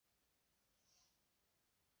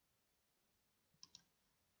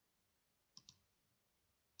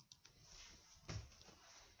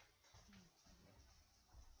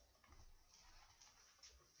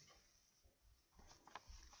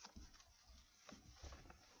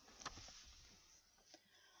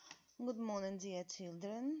Good morning, dear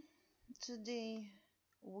children. Today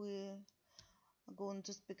we are going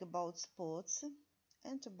to speak about sports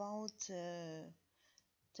and about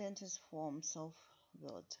sentence forms of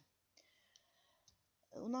word.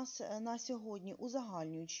 У нас на сьогодні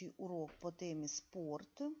узагальнюючий урок по темі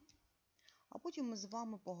спорт, а потім ми з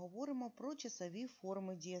вами поговоримо про часові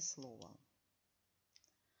форми дієслова.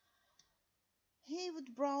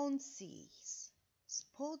 Haywood Brown says,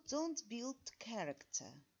 "Sports don't build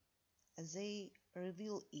character. They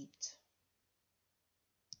reveal it."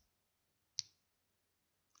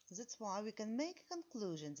 That's why we can make a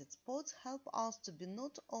conclusion that sports help us to be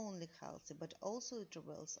not only healthy, but also it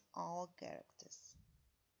reveals our characters.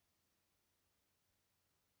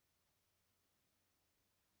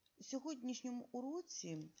 У сьогоднішньому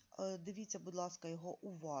уроці, дивіться, будь ласка, його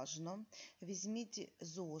уважно, візьміть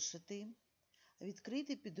зошити,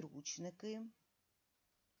 відкрийте підручники,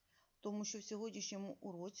 тому що в сьогоднішньому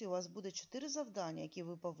уроці у вас буде 4 завдання, які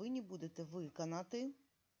ви повинні будете виконати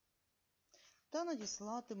та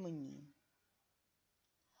надіслати мені.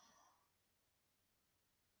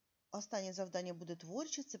 Останнє завдання буде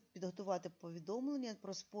творче, це підготувати повідомлення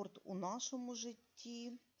про спорт у нашому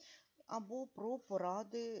житті або про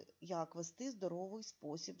поради, як вести здоровий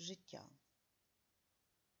спосіб життя.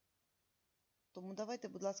 Тому давайте,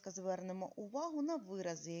 будь ласка, звернемо увагу на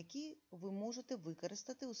вирази, які ви можете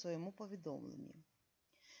використати у своєму повідомленні.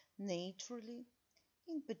 Naturally,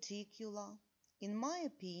 in particular, in my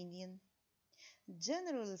opinion,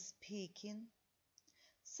 generally speaking,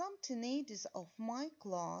 some teenagers of my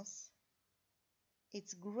class,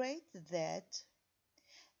 it's great that,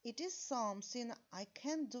 it is something I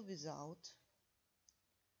can't do without,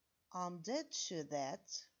 I'm dead sure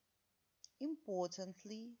that,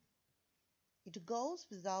 importantly, it goes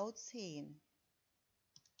without saying.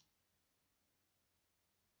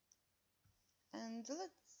 And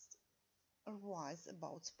let's revise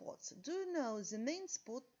about sports. Do you know the main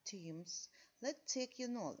sport teams? Let's check your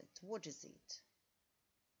knowledge. What is it?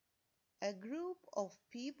 A group of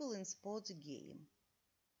people in sports game.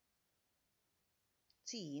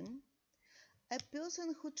 Team. A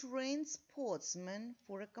person who trains sportsmen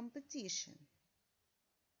for a competition.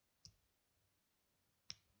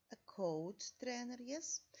 A coach, trainer,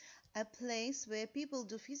 yes. A place where people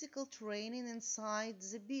do physical training inside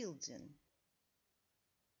the building.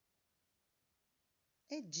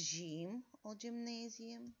 A gym or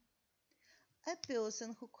gymnasium. A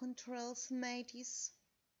person who controls matches.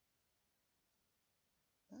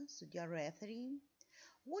 Суддя, referee.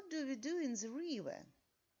 What do we do in the river?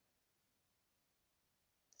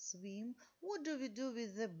 Swim. What do we do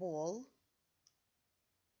with the ball?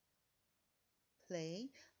 Play.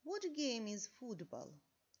 What game is football?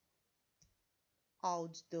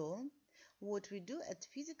 Outdoor. What we do at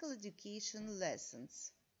physical education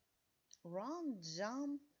lessons. Run,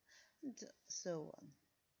 jump, and so on.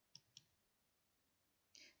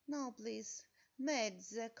 Now please match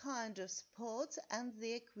the kind of sports and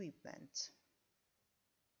the equipment.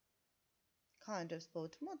 Kind of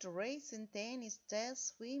sport: motor racing, tennis,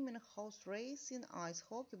 chess, swimming, horse racing, ice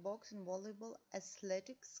hockey, boxing, volleyball,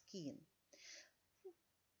 athletic, skiing.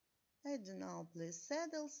 And now please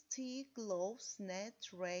saddle, stick, gloves, net,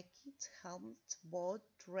 racket, helmet, board,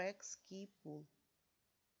 track, ski, pool.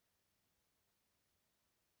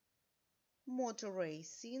 Motor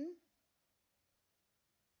racing,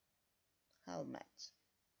 helmet.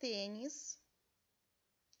 Tennis,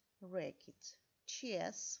 racket.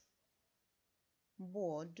 Chess,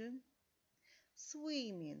 board.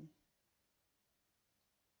 Swimming,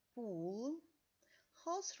 pool.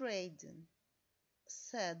 Horse riding,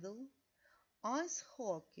 saddle. Ice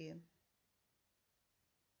hockey.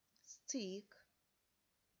 Stick.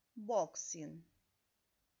 Boxing.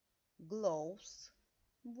 Gloves.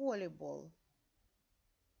 Volleyball.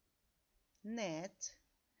 Net.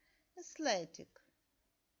 Athletic.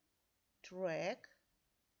 Track.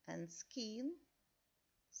 And skiing.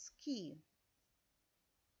 Ski.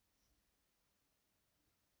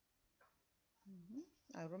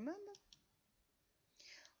 I remember.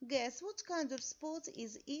 Guess what kind of sport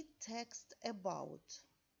is it text about?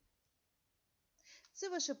 Це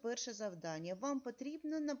ваше перше завдання. Вам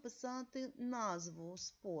потрібно написати назву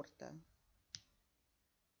спорта.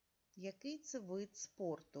 Який це вид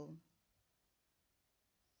спорту?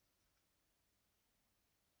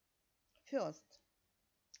 First,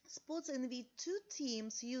 sports in which two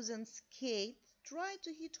teams using skate try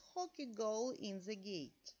to hit hockey goal in the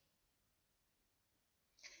gate.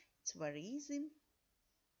 It's very easy.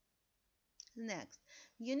 Next,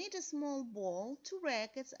 you need a small ball, 2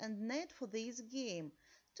 rackets and net for this game.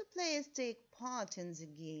 2 players take part in the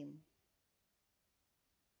game.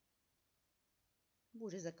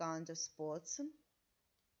 What is a kind of sports?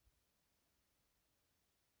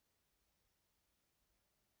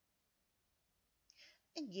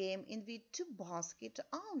 A game in which two baskets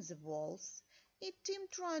are on the walls. Each team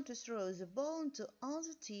tries to throw the ball into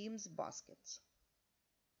other team's baskets.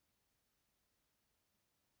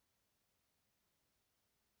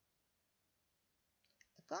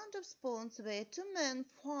 A kind of sports where two men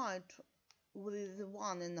fight with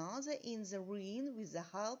one another in the ring with the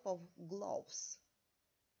help of gloves.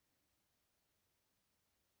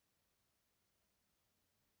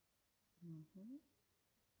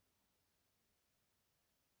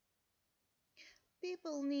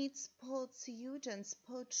 People need sport suits and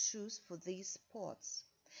sport shoes for these sports.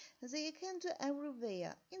 They can do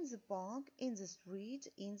everywhere, in the park, in the street,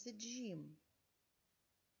 in the gym.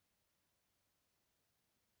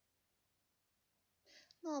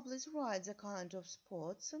 Now please write the kind of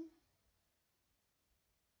sports.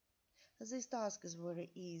 This task is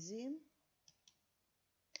very easy.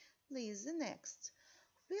 Please, the next.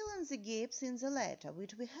 Fill in the gaps in the letter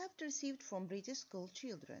which we have received from British school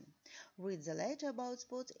children. Read the letter about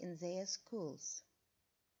sports in their schools.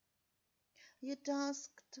 You're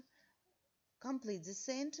tasked complete the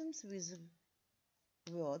sentence with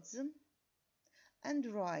words and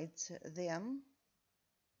write them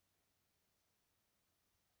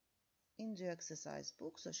in the exercise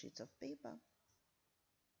books or sheets of paper.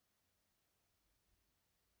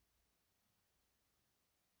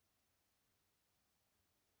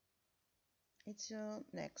 It's your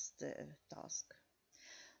next task.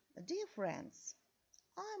 Dear friends,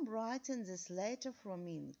 I'm writing this letter from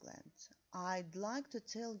England. I'd like to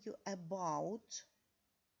tell you about.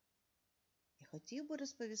 Я хотів би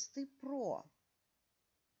розповісти про.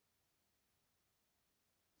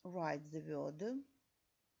 Write the word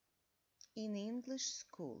in English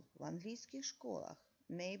school. В англійських школах.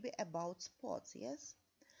 Maybe about sports, yes?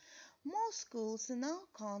 Most schools in our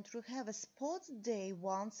country have a sports day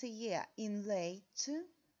once a year in late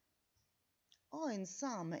or in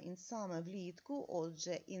summer влітку,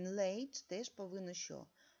 отже, in late теж повинно що?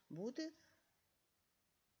 Бути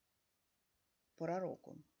пора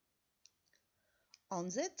року. On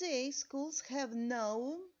that day, schools have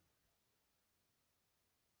no...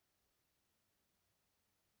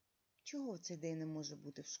 Чого в цей день не може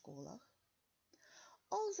бути в школах?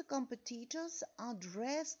 All the competitors are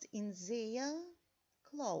dressed in their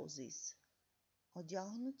clothes.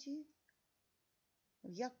 Одягнуті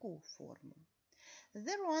в яку форму?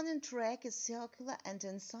 The running track is circular and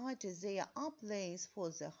inside there are places for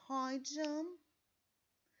the high jump,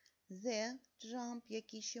 the jump,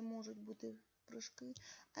 які ще можуть бути прыжки,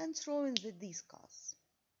 and throwing the discus.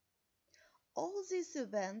 All these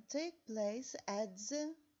events take place at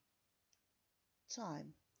the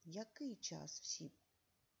time. Який час всі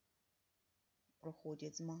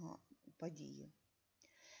проходять події?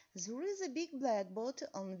 There is a big blackboard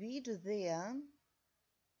on which there...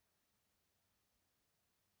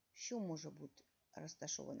 Що може бути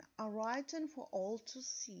розташоване? A writing for all to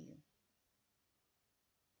see.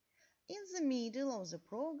 In the middle of the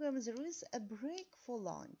program there is a break for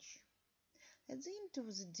lunch. At the end of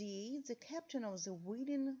the day, the captain of the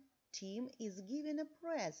winning team is given a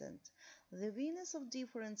present. The winners of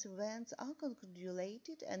different events are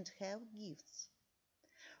congratulated and have gifts.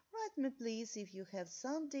 Write me please if you have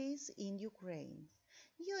Sundays in Ukraine.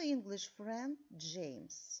 Your English friend,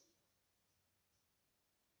 James.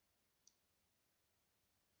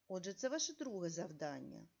 Отже, це ваше друге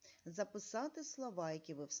завдання. Записати слова,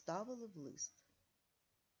 які ви вставили в лист.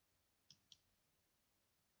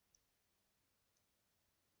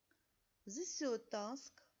 The third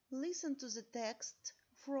task. Listen to the text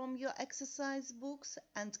from your exercise books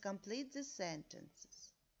and complete the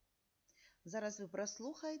sentences. Зараз ви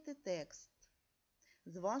прослухайте текст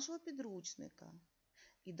з вашого підручника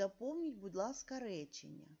і доповніть, будь ласка,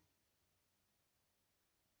 речення.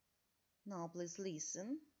 Now please listen.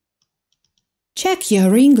 Check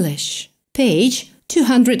your English. Page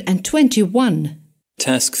 221.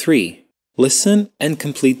 Task 3. Listen and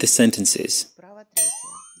complete the sentences. Справа третя.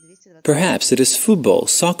 Perhaps it is football,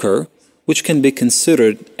 soccer, which can be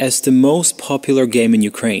considered as the most popular game in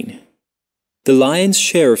Ukraine. The lion's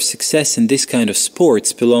share of success in this kind of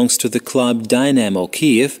sports belongs to the club Dynamo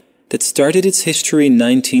Kyiv that started its history in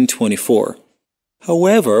 1924.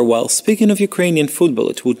 However, while speaking of Ukrainian football,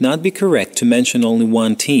 it would not be correct to mention only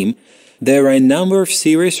one team. There are a number of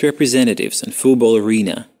serious representatives in football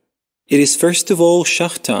arena. It is first of all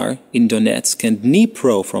Shakhtar in Donetsk and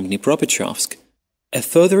Dnipro from Dnipropetrovsk. A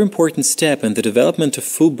further important step in the development of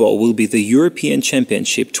football will be the European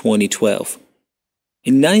Championship 2012.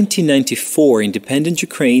 In 1994, independent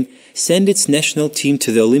Ukraine sent its national team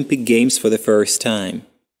to the Olympic Games for the first time.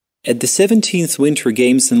 At the 17th Winter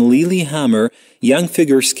Games in Lillehammer, young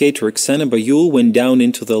figure skater Oksana Bayul went down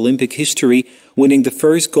into the Olympic history, winning the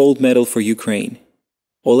first gold medal for Ukraine.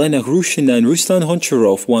 Olena Grushina and Ruslan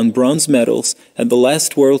Honcharov won bronze medals at the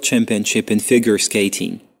last World Championship in figure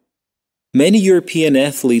skating. Many European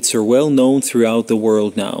athletes are well known throughout the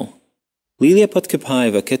world now. Lilia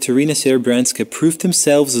Podkopaeva, Katerina Serebranska proved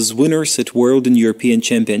themselves as winners at World and European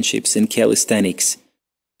Championships in calisthenics.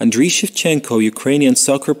 Andriy Shevchenko, Ukrainian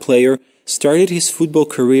soccer player, started his football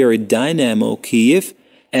career at Dynamo Kyiv,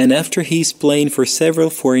 and after his playing for several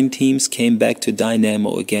foreign teams came back to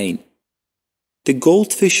Dynamo again. The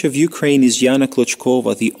goldfish of Ukraine is Yana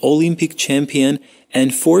Klochkova, the Olympic champion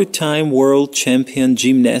and four-time world champion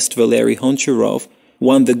gymnast Valery Honcharov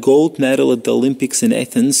won the gold medal at the Olympics in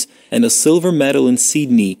Athens and a silver medal in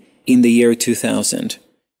Sydney in the year 2000.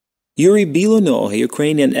 Yuri Bilonov, a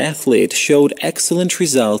Ukrainian athlete, showed excellent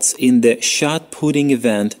results in the shot putting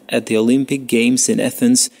event at the Olympic Games in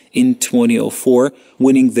Athens in 2004,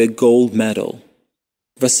 winning the gold medal.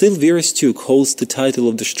 Vasyl Vyrystyuk holds the title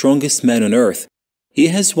of the strongest man on earth. He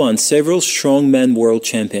has won several strongman world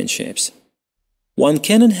championships. One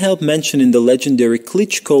cannot help mentioning the legendary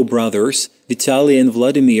Klitschko brothers, Vitaly and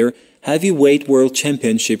Vladimir, heavyweight world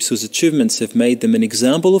championships whose achievements have made them an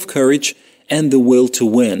example of courage and the will to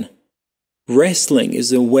win. Wrestling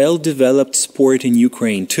is a well-developed sport in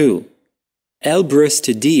Ukraine too. Elbrus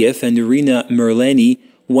Tadiev and Irina Merleni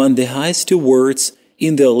won the highest awards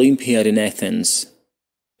in the Olympiad in Athens.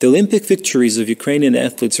 The Olympic victories of Ukrainian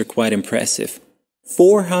athletes are quite impressive.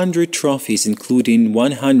 400 trophies, including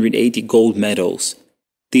 180 gold medals.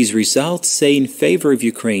 These results say in favor of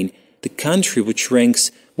Ukraine, the country which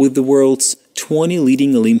ranks with the world's 20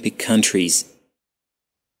 leading Olympic countries.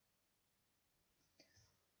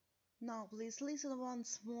 Now, please listen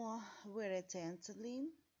once more very attentively.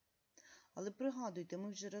 Але пригадуйте,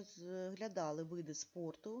 ми вже розглядали види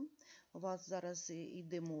спорту. У вас зараз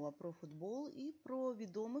йде мова про футбол і про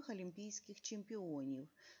відомих олімпійських чемпіонів.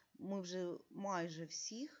 Ми вже майже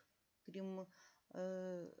всіх, крім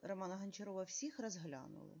Романа Гончарова, всіх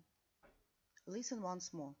розглянули. Listen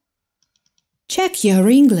once more. Check your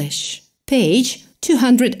English. Page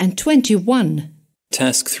 221.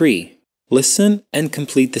 Task 3. Listen and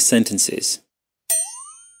complete the sentences.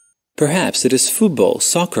 Perhaps it is football,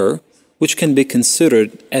 soccer, which can be considered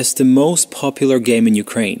as the most popular game in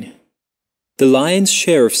Ukraine. The lion's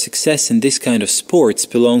share of success in this kind of sports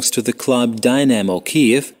belongs to the club Dynamo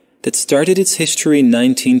Kyiv that started its history in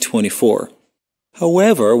 1924.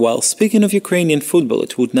 However, while speaking of Ukrainian football,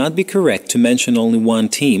 it would not be correct to mention only one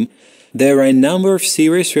team. There are a number of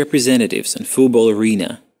serious representatives in football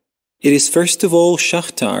arena. It is first of all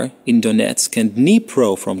Shakhtar in Donetsk and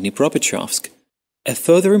Dnipro from Dnipropetrovsk. A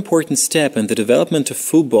further important step in the development of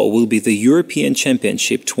football will be the European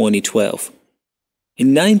Championship 2012.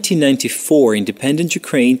 In 1994, independent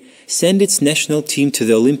Ukraine sent its national team to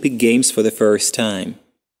the Olympic Games for the first time.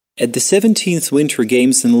 At the 17th Winter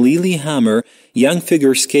Games in Lillehammer, young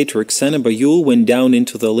figure skater Oksana Bayul went down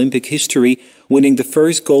into the Olympic history, winning the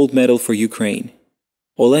first gold medal for Ukraine.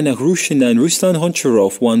 Olena Grushina and Ruslan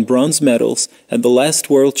Honcharov won bronze medals at the last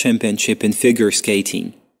World Championship in figure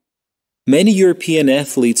skating. Many European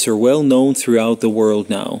athletes are well known throughout the world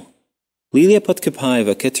now. Lilia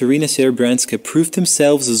Podkopaeva, Katerina Serebranska proved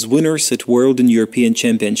themselves as winners at World and European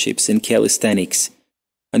Championships in calisthenics.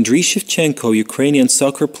 Andriy Shevchenko, Ukrainian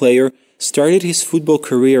soccer player, started his football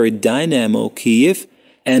career at Dynamo Kyiv,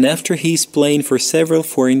 and after his playing for several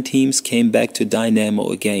foreign teams came back to Dynamo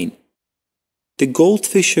again. The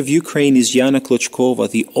goldfish of Ukraine is Yana Klochkova,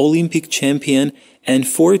 the Olympic champion and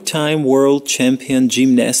four-time world champion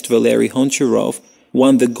gymnast Valery Honcharov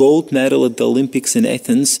won the gold medal at the Olympics in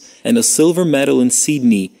Athens and a silver medal in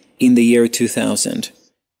Sydney in the year 2000.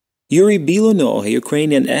 Yuri Bilonov, a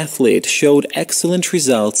Ukrainian athlete, showed excellent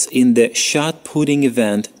results in the shot putting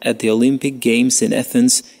event at the Olympic Games in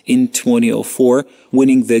Athens in 2004,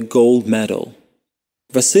 winning the gold medal.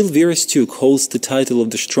 Vasyl Vyrystyuk holds the title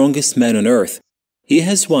of the strongest man on earth. He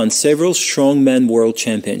has won several strongman world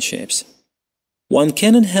championships. One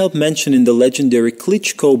cannot help mentioning the legendary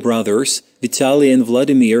Klitschko brothers, Vitaly and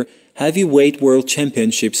Vladimir, heavyweight world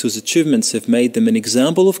championships whose achievements have made them an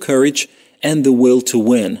example of courage and the will to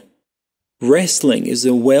win. Wrestling is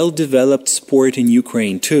a well-developed sport in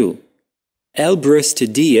Ukraine too. Elbrus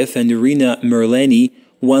Tadiev and Irina Merleni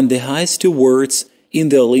won the highest awards in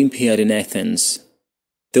the Olympiad in Athens.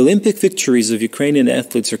 The Olympic victories of Ukrainian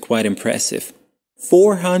athletes are quite impressive.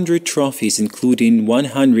 400 trophies, including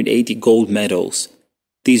 180 gold medals.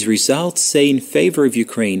 These results say in favor of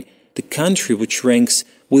Ukraine, the country which ranks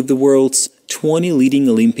with the world's 20 leading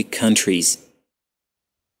Olympic countries.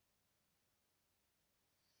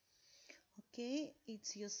 Okay,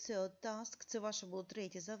 it's your third task. Це ваше було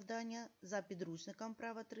третє завдання за підручником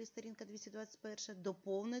права 3, сторінка 221.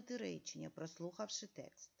 Доповнити речення, прослухавши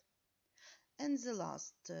текст. And the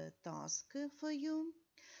last task for you.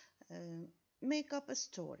 Make up a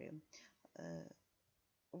story.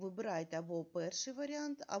 Вибирайте або перший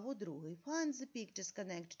варіант, або другий. Find the pictures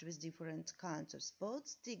connected with different kinds of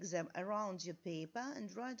sports, stick them around your paper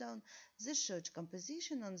and write down the short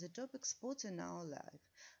composition on the topic sports in our life.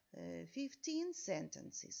 15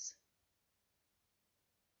 sentences.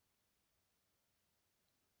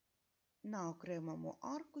 На окремому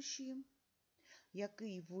аркуші,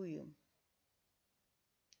 який ви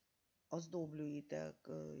оздоблюєте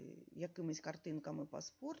якимись картинками по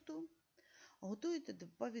спорту, готуєте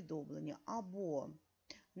повідомлення або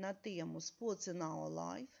на тему Sports in our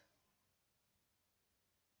life,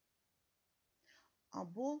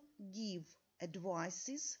 або give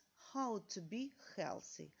advices how to be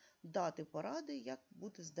healthy, дати поради, як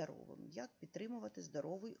бути здоровим, як підтримувати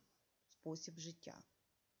здоровий спосіб життя.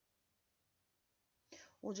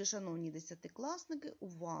 Отже, шановні десятикласники, у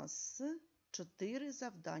вас 4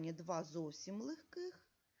 завдання, 2 зовсім легких,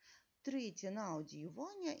 3 на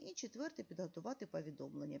аудіювання і 4 підготувати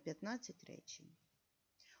повідомлення, 15 речень.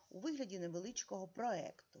 У вигляді невеличкого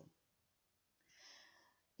проекту.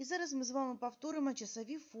 І зараз ми з вами повторимо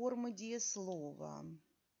часові форми дієслова.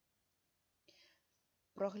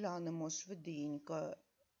 Проглянемо швиденько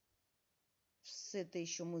все те,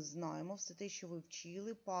 що ми знаємо, все те, що ви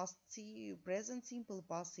вчили. Past, present simple,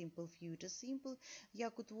 past simple, future simple.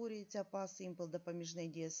 Як утворюється past simple допоміжне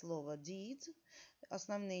дієслово did.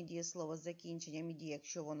 Основне дієслово з закінченням «ed»,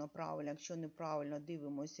 якщо воно правильно, якщо неправильно,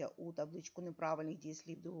 дивимося у табличку неправильних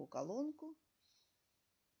дієслів, другу колонку.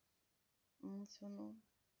 Ось воно.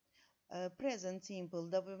 Present simple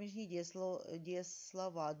допоміжні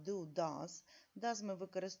дієслова do, does. Does ми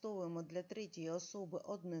використовуємо для третьої особи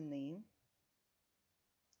однини.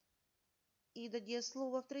 І до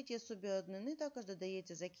дієслова в третій особі однини також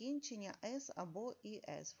додається закінчення s або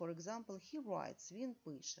es. For example, he writes, він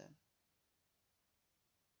пише.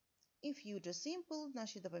 І future simple,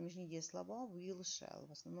 наші допоміжні дієслова will, shall,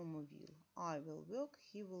 в основному will. I will work,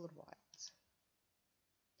 he will write.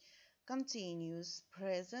 Continuous,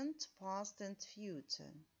 present, past and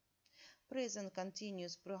future. Present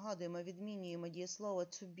continuous, пригадуємо, відмінюємо дієслово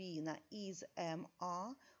to be на is, am,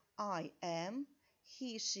 are, I am,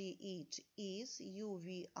 he, she, it, is, you,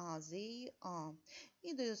 we, are, they, are.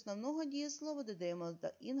 І до основного дієслова додаємо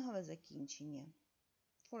інгове закінчення.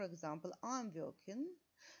 For example, I'm working.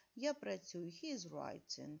 Я працюю. He is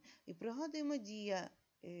writing. І пригадуємо дію,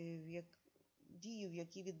 в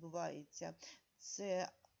якій відбувається.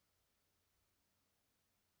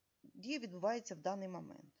 Дія відбувається в даний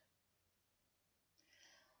момент.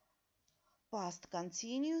 Past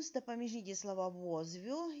continuous, допоміжні дієслова was,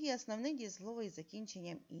 were і основне дієслово із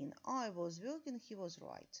закінченням in. I was working, he was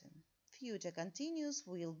writing. Future continuous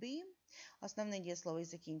will be, основне дієслово із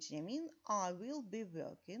закінченням in. I will be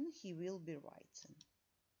working, he will be writing.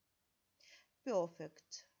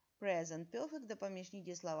 Perfect. Present perfect, допоміжні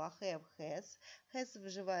дієслова have, has. Has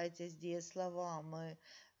вживається з дієсловами,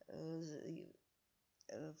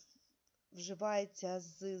 вживається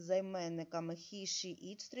з займенниками he, she,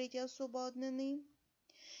 it, третя особа однини.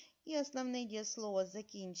 І основне дієслово з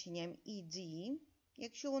закінченням ed,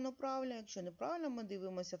 якщо воно правильно, якщо неправильно, ми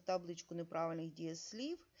дивимося в табличку неправильних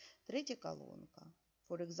дієслів, третя колонка.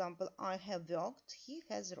 For example, I have worked,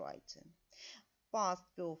 he has written. Past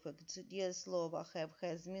perfect, дієслово have,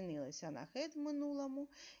 has змінилося на had в минулому.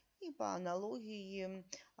 І по аналогії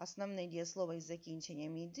основне дієслово із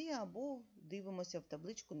закінченням ed, або дивимося в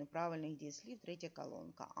табличку неправильних дієслів, третя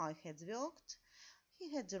колонка. I had worked,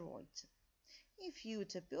 he had written. І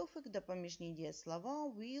future perfect, допоміжні дієслова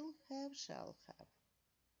will, have, shall have.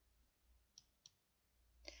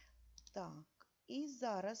 Так, і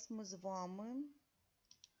зараз ми з вами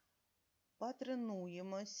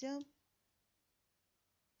потренуємося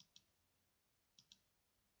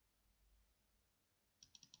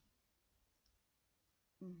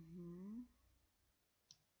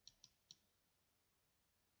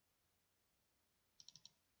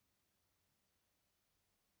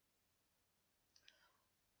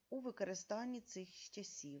у використанні цих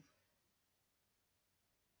часів.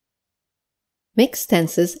 Mixed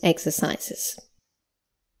tenses exercises.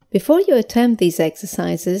 Before you attempt these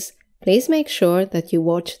exercises, please make sure that you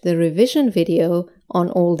watch the revision video on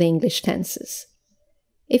all the English tenses.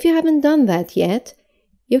 If you haven't done that yet,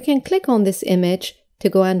 you can click on this image to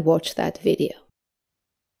go and watch that video.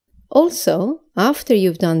 Also, after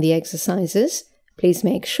you've done the exercises, please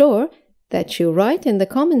make sure that you write in the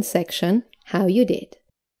comment section how you did.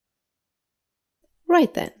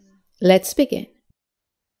 Right then, let's begin.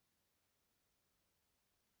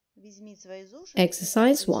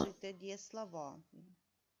 Exercise 1.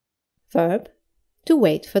 Verb, to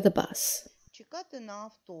wait for the bus.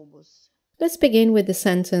 Let's begin with the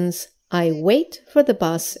sentence, I wait for the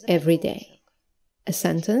bus every day. A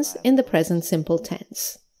sentence in the present simple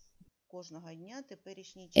tense.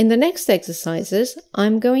 In the next exercises,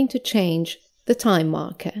 I'm going to change the time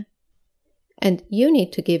marker. And you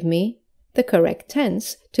need to give me the correct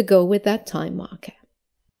tense to go with that time marker.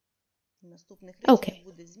 Okay.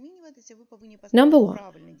 Number 1.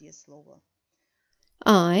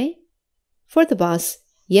 I for the bus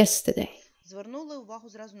yesterday. Звернули увагу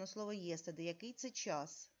зразу на слово yesterday. Який це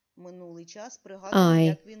час? Минулий час. Пригадуємо, I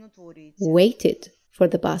як він утворюється. Waited for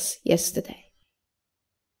the bus yesterday.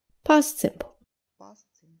 Past simple. Past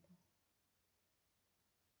simple.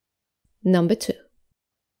 Number 2.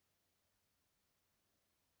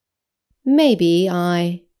 Maybe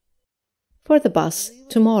I for the bus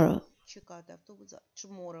tomorrow. Чекати автобус.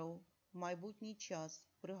 Tomorrow. Майбутній час.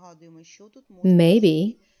 Пригадуємо, що тут може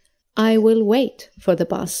Maybe I will wait for the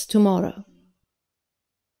bus tomorrow.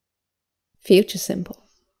 Future simple.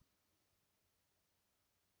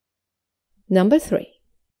 Number 3.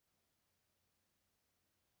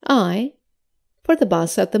 I for the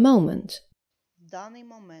bus at the moment. Даний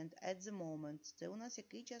момент, at the moment. Це у нас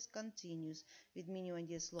який час? Continuous. Відмінювання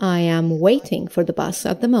дієслова. I am waiting for the bus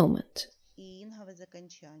at the moment. І інгове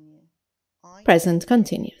закінчання. Present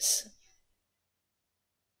continuous.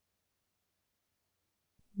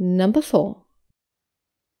 Number 4.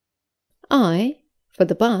 I for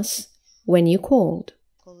the bus when you called.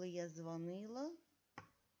 Коли я дзвонила,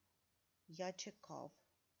 я чекав.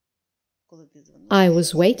 Коли ти дзвонила. I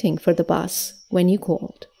was waiting for the bus when you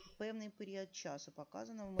called. Певний період часу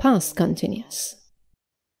показано в Past continuous.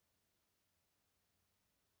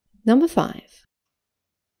 Number 5.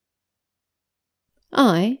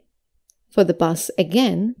 I for the bus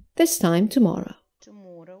again, this time tomorrow.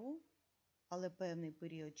 Tomorrow, але певний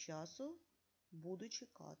період часу буду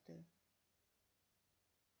чекати.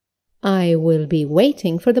 I will be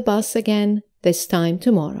waiting for the bus again, this time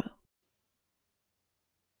tomorrow.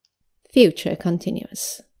 Future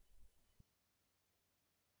continuous.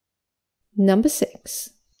 Number 6.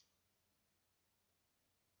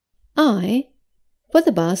 I for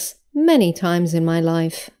the bus many times in my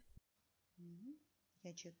life.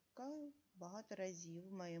 Я чекаю багато разів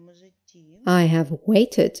в моєму житті. I have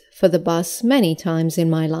waited for the bus many times in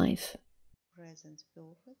my life. Present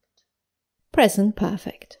perfect. Present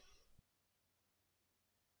perfect.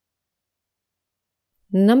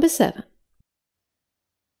 Number 7.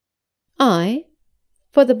 I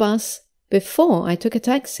for the bus before I took a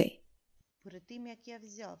taxi. Перед тим, як я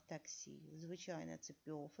взяв таксі, звичайно, це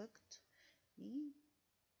perfect. І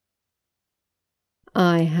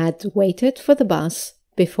I had waited for the bus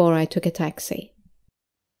before I took a taxi.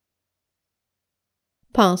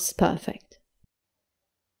 Past perfect.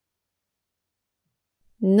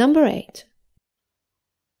 Number 8.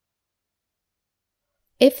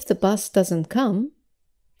 If the bus doesn't come,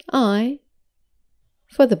 I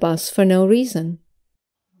for the bus for no reason.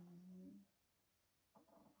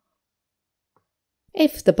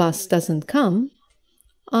 If the bus doesn't come,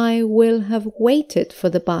 I will have waited for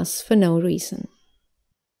the bus for no reason.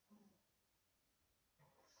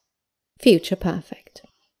 Future perfect.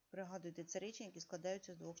 пригадуйте, це речення, які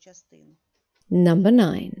складаються з двох частин. Number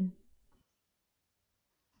 9.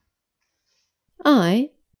 I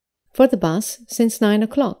for the bus since 9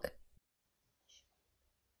 o'clock.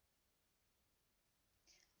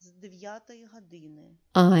 З 9 години.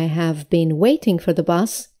 I have been waiting for the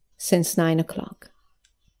bus since 9 o'clock.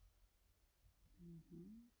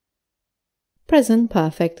 Present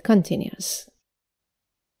perfect continuous.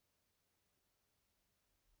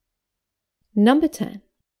 Number 10.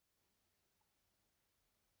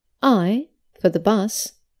 I for the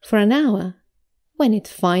bus for an hour when it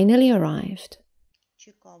finally arrived.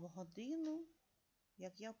 Чекав годину,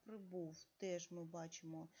 як я прибув. Теж ми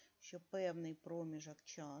бачимо, що певний проміжок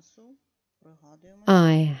часу. Пригадуємо.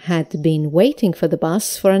 I had been waiting for the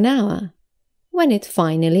bus for an hour when it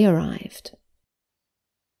finally arrived.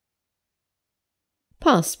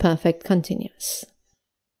 Past perfect continuous.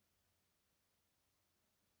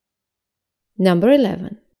 Number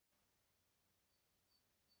 11.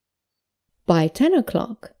 By 10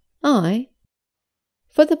 o'clock, I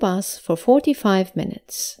for the bus for 45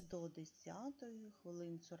 minutes. До 10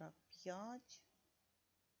 хвилин 45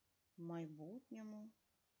 В майбутньому.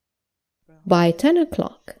 By 10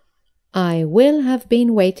 o'clock, I will have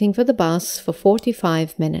been waiting for the bus for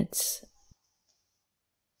 45 minutes.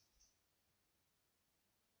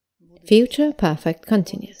 Future perfect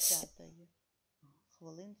continuous.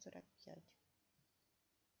 Хвилин 45.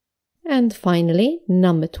 And finally,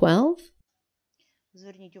 number 12.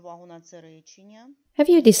 Зверніть увагу на це речення. Have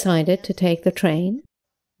you decided to take the train?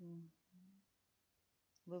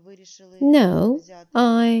 Ви вирішили No, взяти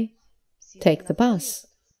I сісти take на the поїзд? bus.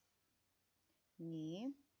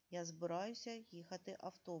 Ні, я збираюся їхати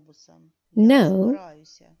автобусом. No, Я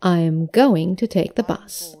збираюся. I am going to take the I'm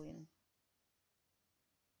bus. going.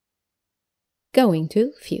 Going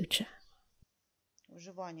to future.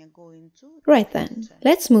 Вживання going to. Right then,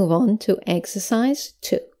 let's move on to exercise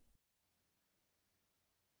 2.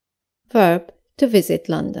 Verb to visit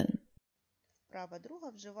London. Вправа друга,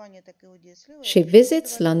 вживання такого дієслова. She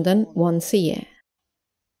visits London once a year.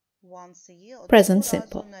 Once a year, Present одного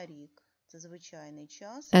разу simple. на рік. Це звичайний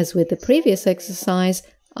час. As with the Дієслово previous додаємо. exercise,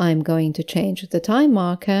 I'm going to change the time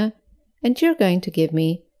marker and you're going to give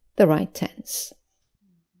me the right tense.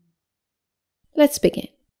 Let's begin.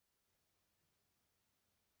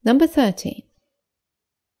 Number 13.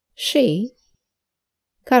 She,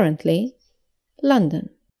 currently, London.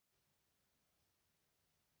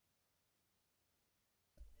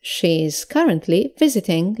 She is currently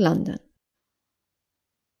visiting London.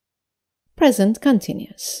 Present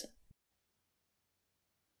continuous.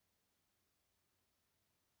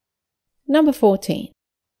 Number 14.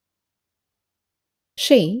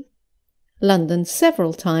 She, London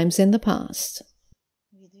several times in the past.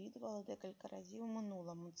 Відвідувала декілька разів у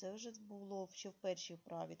минулому. Це вже було ще в першій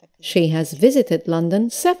вправі. She has visited London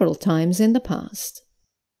several times in the past.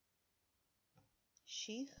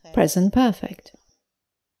 She has. Present perfect.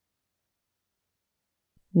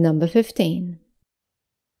 Number 15.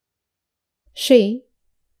 She,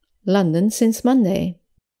 London since Monday.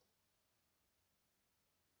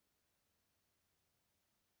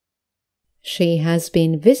 She has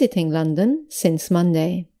been visiting London since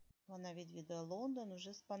Monday. Вона відвідує Лондон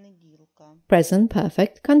уже з понеділка. Present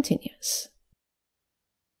perfect continuous.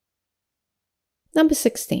 Number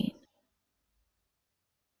 16.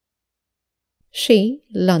 She,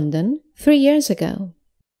 London, 3 years ago.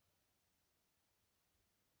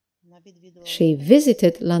 Вона відвідувала She Лондон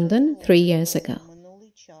visited London 3 years ago.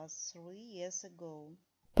 минулий час. 3 years ago.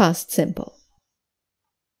 Past simple.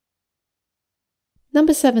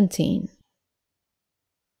 Number 17.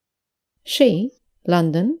 She,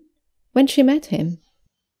 London, when she met him.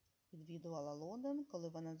 Відвідувала Лондон, коли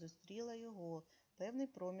вона зустріла його. Певний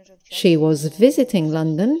проміжок часу. She was visiting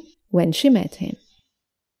London when she met him.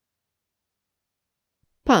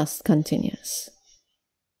 Past continuous.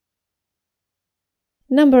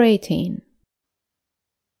 Number 18.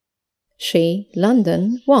 She,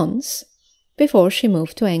 London, once, before she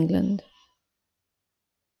moved to England.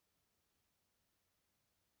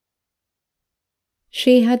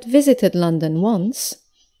 She had visited London once,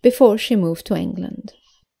 before she moved to England.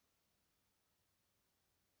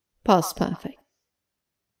 Past perfect.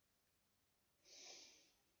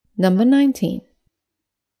 Number 19.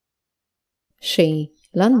 She,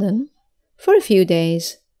 London, for a few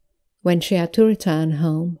days, when she had to return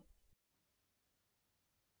home.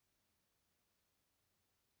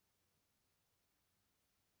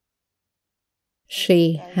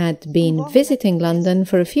 She had been visiting London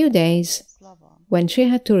for a few days Слова. when she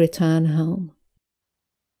had to return home.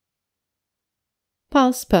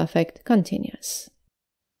 Past perfect continuous.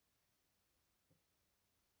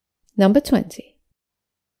 Number 20.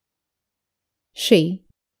 She,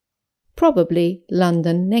 probably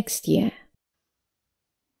London next year.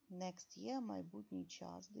 Next year, майбутній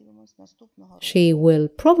час. Дивимось наступного року. She will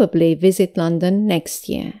probably visit London next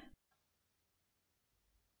year.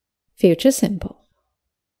 Future simple.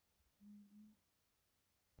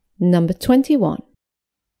 Number 21.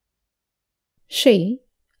 She,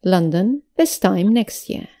 London, this time next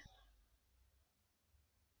year.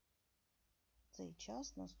 Цей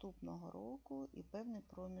час наступного року і певний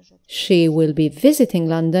проміжок. She will be visiting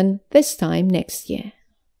London this time next year.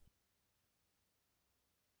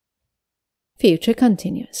 Future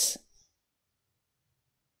continuous.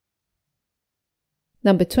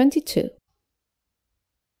 Number 22.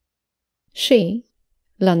 She,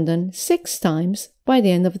 London 6 times by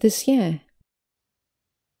the end of this year.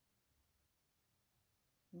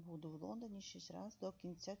 Буду в Лондоні 6 разів до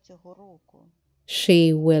кінця цього року.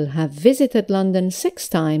 She will have visited London 6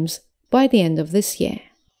 times by the end of this year.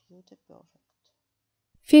 Future perfect.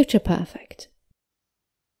 Future perfect.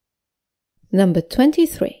 Number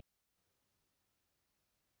 23.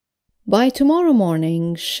 By tomorrow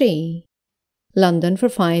morning, she. London for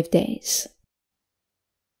 5 days.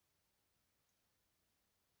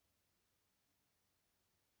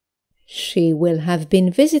 She will have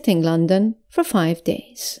been visiting London for 5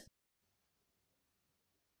 days.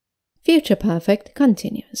 Future perfect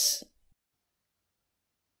continuous.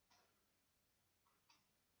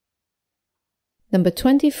 Number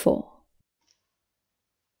 24.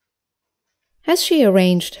 Has she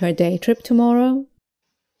arranged her day trip tomorrow?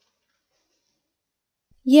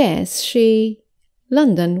 Yes, she.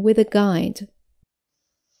 London with a guide.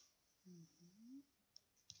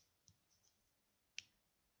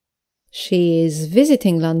 She is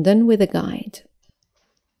visiting London with a guide.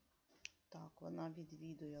 Так, вона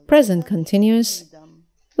відвідує Present Лондон continuous з гідом.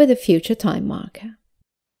 with a future time marker.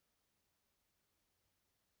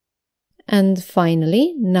 And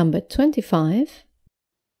finally, number 25.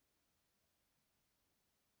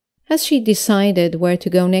 Has she decided where to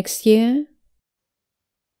go next year?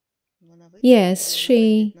 Вона Yes, вирішила, she.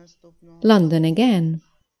 поїде наступного London року. again.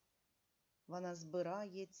 Вона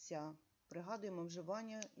збирається. Пригадуємо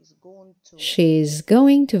вживання is going to. She is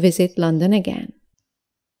going to visit London again.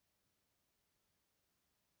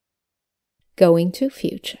 Going to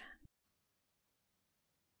future.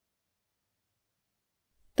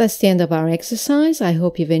 That's the end of our exercise. I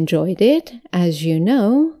hope you've enjoyed it. As you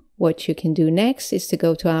know, what you can do next is to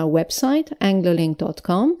go to our website,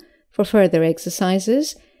 anglolink.com, for further exercises.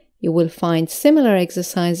 You will find similar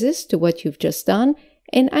exercises to what you've just done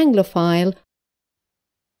in Anglophile.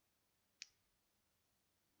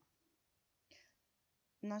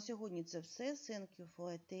 На сьогодні це все. Thank you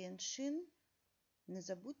for attention. Не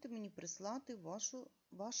забудьте мені прислати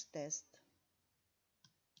ваш тест.